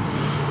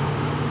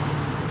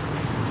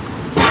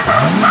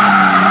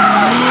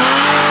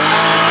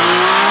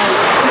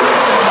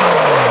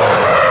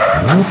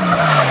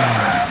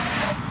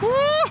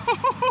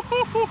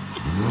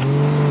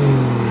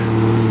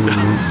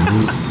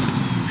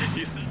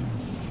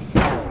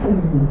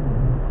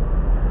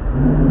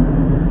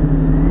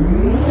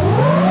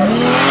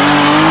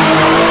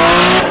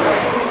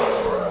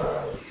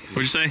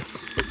 What'd you say?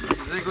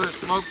 Ziegler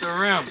smoked the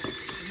rim.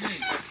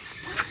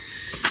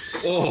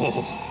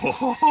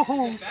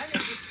 Oh.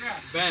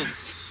 Ben.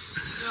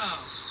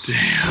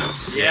 Damn.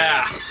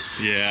 Yeah.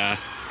 Yeah.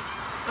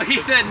 He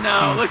said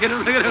no. Look at him.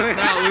 Look at him. It's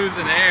not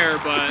losing air,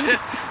 but.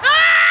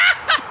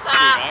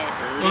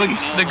 Well,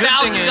 the good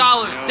thing is,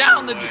 $1,000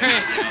 down the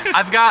drain.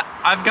 I've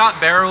got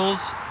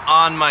barrels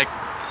on my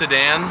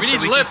sedan. We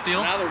need that lifts. can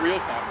steal. Now the real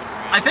cost of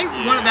I think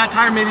one of that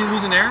tire may be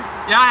losing air.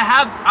 Yeah, I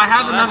have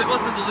another. That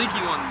wasn't the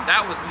leaky one.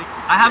 That was leaky.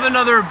 I have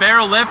another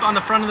barrel lip on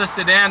the front of the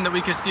sedan that we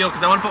could steal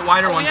because I want to put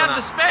wider We ones have on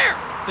the that. spare.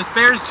 The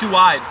spare's too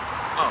wide.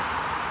 Oh.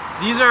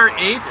 These are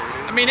 8s,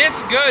 I mean,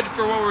 it's good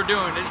for what we're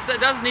doing. It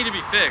doesn't need to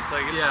be fixed.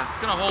 Like, Yeah.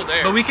 it's gonna hold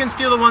air. but we can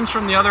steal the ones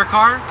from the other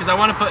car because I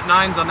want to put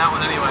 9s on that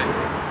one anyway.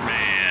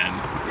 Man.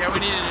 Yeah,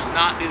 we need to just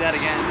not do that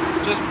again.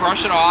 Just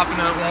brush it off and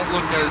it won't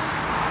look as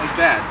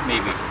bad,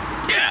 maybe.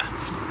 Yeah,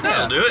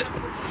 that'll do it.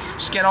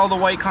 Just get all the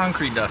white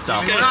concrete dust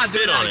off. Just gotta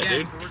spit on it,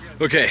 dude.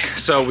 Okay,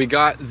 so we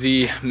got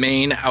the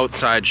main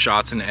outside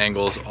shots and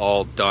angles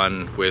all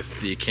done with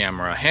the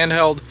camera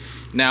handheld.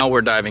 Now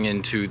we're diving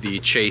into the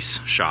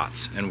chase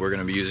shots, and we're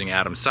gonna be using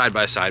Adam side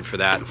by side for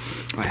that.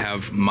 I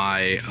have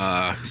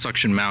my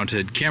suction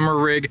mounted camera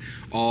rig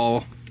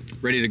all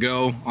ready to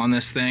go on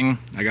this thing.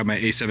 I got my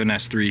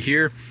A7S III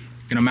here.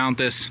 Gonna mount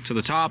this to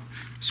the top,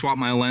 swap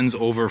my lens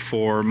over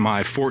for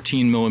my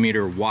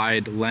 14mm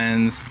wide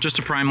lens, just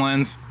a prime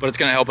lens, but it's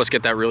gonna help us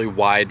get that really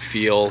wide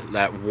feel,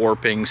 that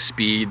warping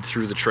speed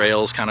through the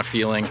trails kind of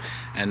feeling,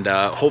 and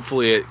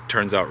hopefully it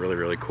turns out really,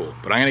 really cool.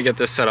 But I'm gonna get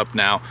this set up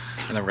now,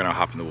 and then we're gonna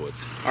hop in the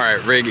woods. All right,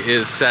 rig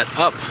is set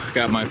up.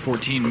 Got my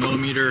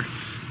 14mm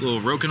little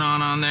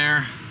Rokinon on there,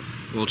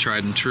 a little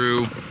tried and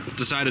true.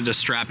 Decided to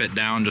strap it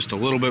down just a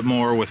little bit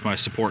more with my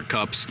support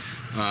cups,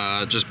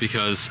 just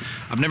because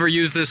I've never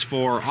used this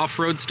for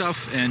off-road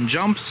stuff and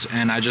jumps,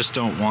 and I just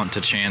don't want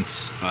to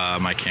chance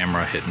my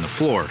camera hitting the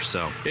floor.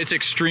 So it's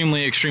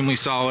extremely, extremely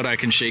solid. I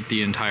can shake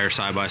the entire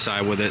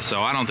side-by-side with it,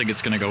 so I don't think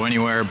it's gonna go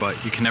anywhere,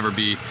 but you can never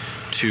be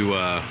too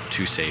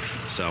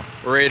safe. So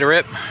we're ready to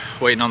rip,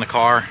 waiting on the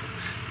car,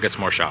 get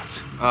some more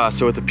shots.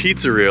 So with the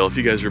pizza reel, if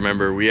you guys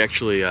remember, we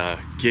actually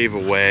gave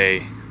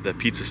away the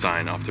pizza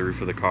sign off the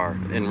roof of the car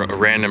in a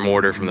random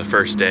order from the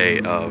first day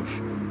of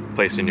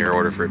placing your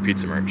order for a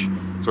pizza merch. So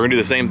we're gonna do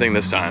the same thing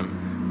this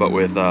time, but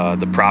with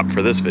the prop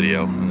for this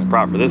video. And the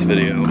prop for this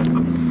video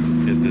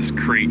is this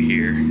crate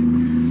here.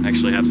 I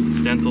actually have some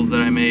stencils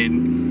that I made.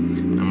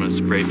 I'm gonna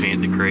spray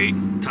paint the crate,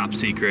 top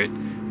secret,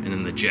 and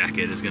then the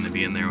jacket is gonna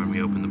be in there when we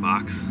open the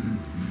box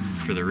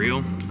for the reel.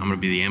 I'm gonna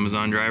be the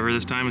Amazon driver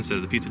this time instead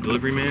of the pizza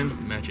delivery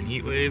man, matching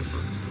heat waves.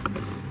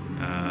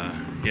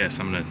 Yes,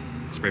 I'm gonna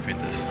spray paint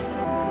this.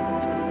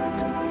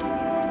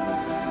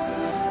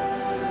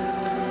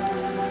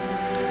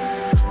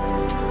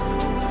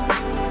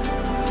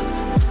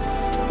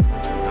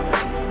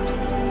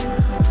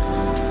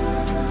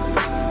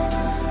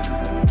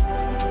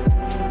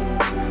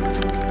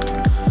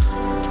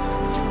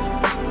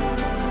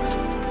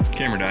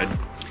 Camera died.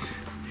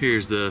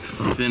 Here's the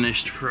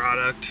finished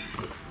product.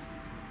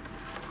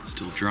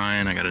 Still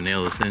drying, I gotta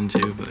nail this in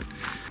too, but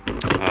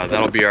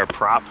that'll be our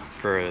prop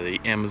for the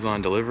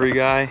Amazon delivery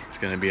guy. It's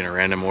gonna be in a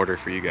random order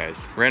for you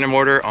guys. Random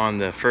order on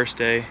the first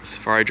day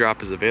Safari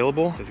drop is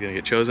available. It's gonna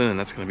get chosen and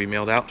that's gonna be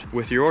mailed out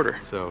with your order.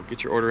 So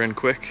get your order in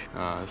quick.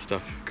 This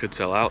stuff could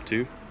sell out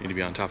too. Need to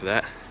be on top of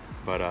that.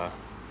 But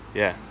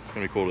yeah, it's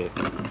gonna be cool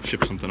to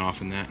ship something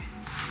off in that.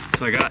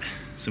 So I got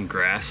some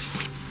grass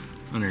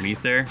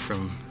underneath there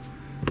from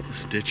the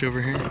stitch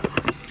over here,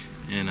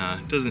 and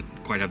it doesn't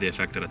quite have the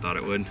effect that I thought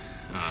it would,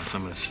 so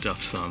I'm gonna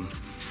stuff some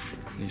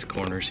in these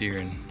corners here,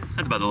 and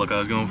that's about the look I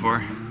was going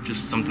for.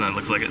 Just something that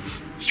looks like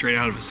it's straight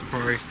out of a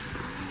Safari.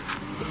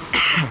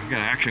 Got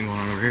action going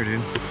on over here,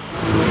 dude.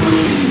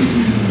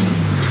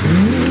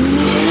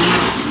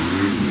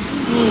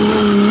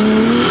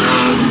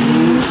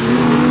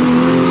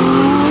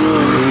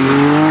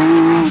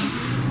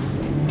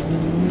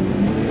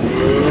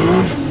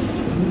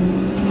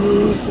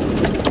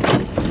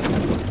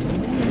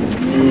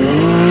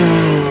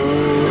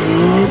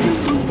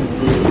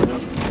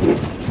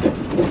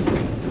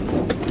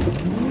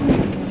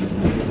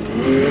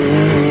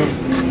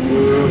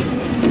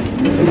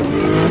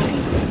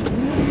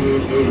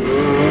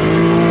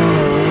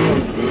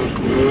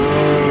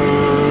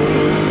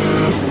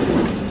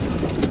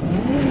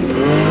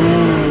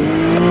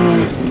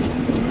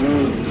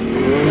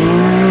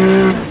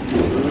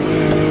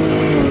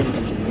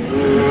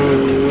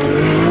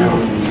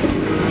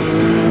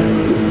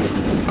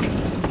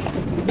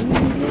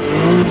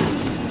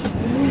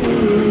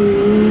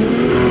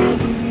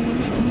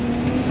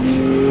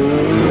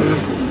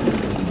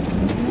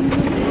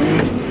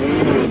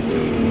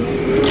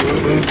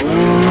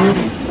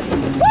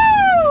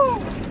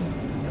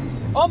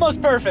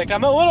 almost perfect.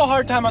 I'm a little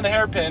hard time on the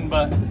hairpin,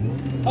 but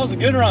that was a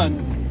good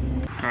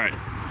run. All right.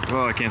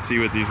 Oh, I can't see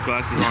with these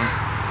glasses on.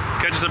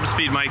 Catch us up to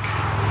speed, Mike.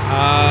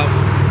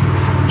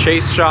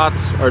 Chase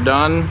shots are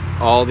done.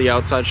 All the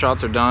outside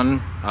shots are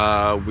done.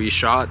 We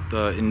shot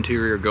the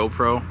interior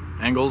GoPro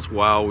angles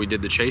while we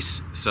did the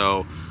chase,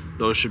 so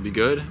those should be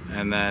good.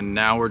 And then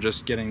now we're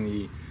just getting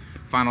the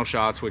final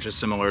shots, which is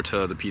similar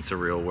to the pizza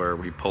reel, where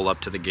we pull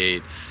up to the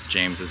gate.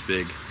 James is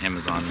big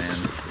Amazon man,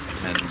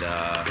 and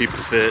Peep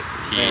the fit.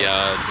 he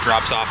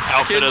drops off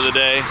Outfit of the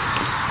day.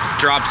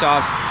 drops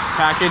off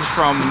package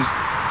from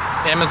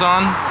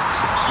Amazon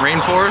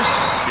rainforest.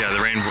 Yeah, the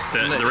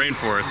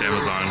rainforest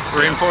Amazon.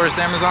 Rainforest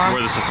Amazon,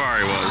 Where the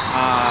safari was.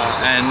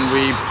 and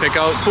we pick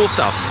out cool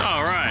stuff.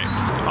 All right,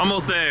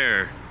 almost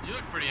there. You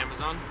look pretty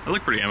Amazon. I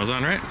look pretty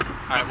Amazon, right?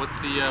 All right, what's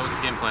the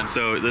game plan?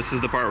 So this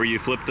is the part where you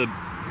flip the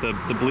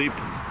bleep.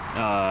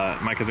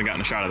 Mike hasn't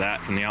gotten a shot of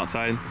that from the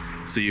outside.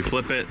 So you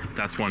flip it,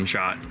 that's one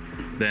shot.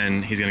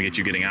 Then he's gonna get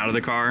you getting out of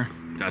the car,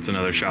 that's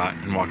another shot,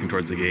 and walking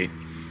towards the gate.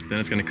 Then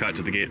it's gonna cut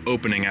to the gate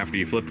opening after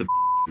you flip the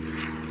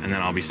and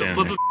then I'll be standing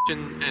Flip there.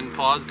 a and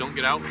pause, don't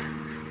get out.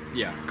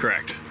 Yeah.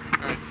 Correct.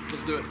 All right,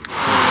 let's do it.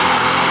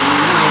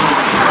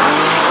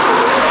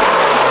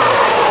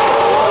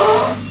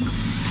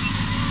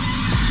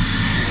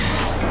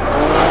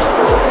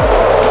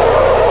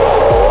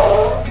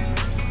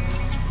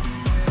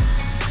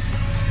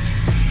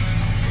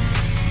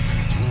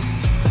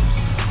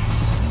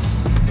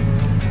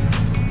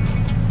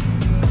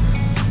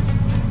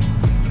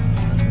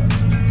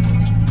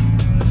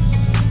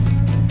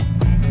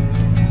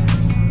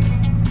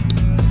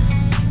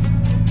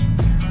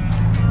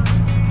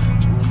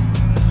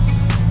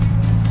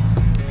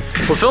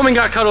 Well, filming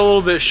got cut a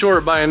little bit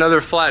short by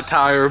another flat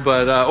tire,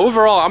 but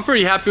overall, I'm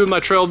pretty happy with my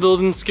trail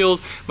building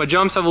skills. My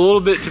jumps have a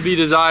little bit to be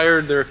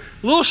desired. They're a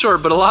little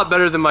short, but a lot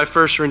better than my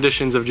first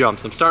renditions of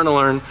jumps. I'm starting to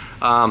learn.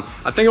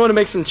 I think I want to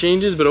make some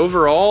changes, but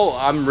overall,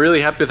 I'm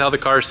really happy with how the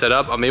car is set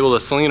up. I'm able to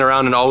sling it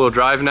around in all-wheel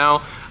drive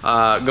now.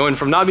 Going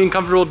from not being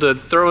comfortable to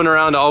throwing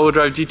around all-wheel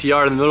drive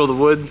GTR in the middle of the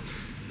woods.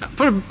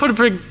 Put a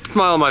pretty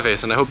smile on my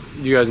face, and I hope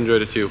you guys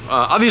enjoyed it too.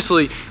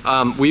 Obviously,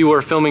 we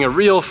were filming a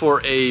reel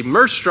for a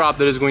merch drop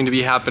that is going to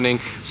be happening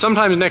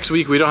sometime next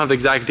week. We don't have the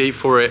exact date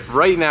for it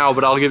right now,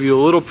 but I'll give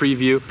you a little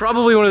preview.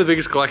 Probably one of the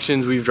biggest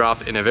collections we've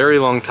dropped in a very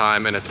long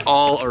time, and it's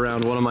all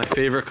around one of my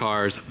favorite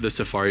cars, the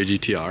Safari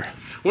GTR.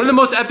 One of the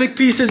most epic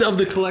pieces of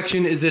the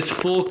collection is this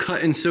full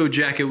cut and sew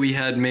jacket we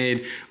had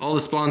made. All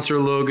the sponsor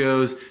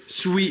logos,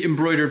 sweet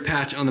embroidered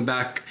patch on the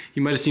back.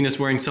 You might have seen us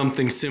wearing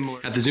something similar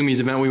at the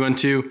Zoomies event we went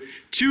to.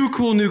 2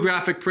 cool new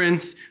graphic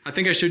prints. I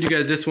think I showed you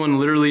guys this one.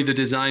 Literally the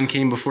design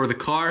came before the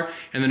car.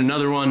 And then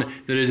another one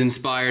that is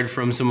inspired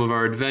from some of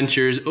our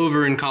adventures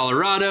over in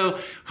Colorado.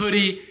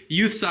 Hoodie,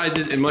 youth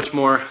sizes, and much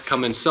more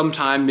coming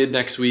sometime mid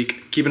next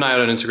week. Keep an eye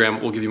out on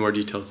Instagram. We'll give you more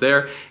details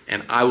there.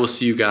 And I will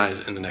see you guys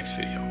in the next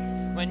video.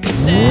 When you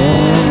say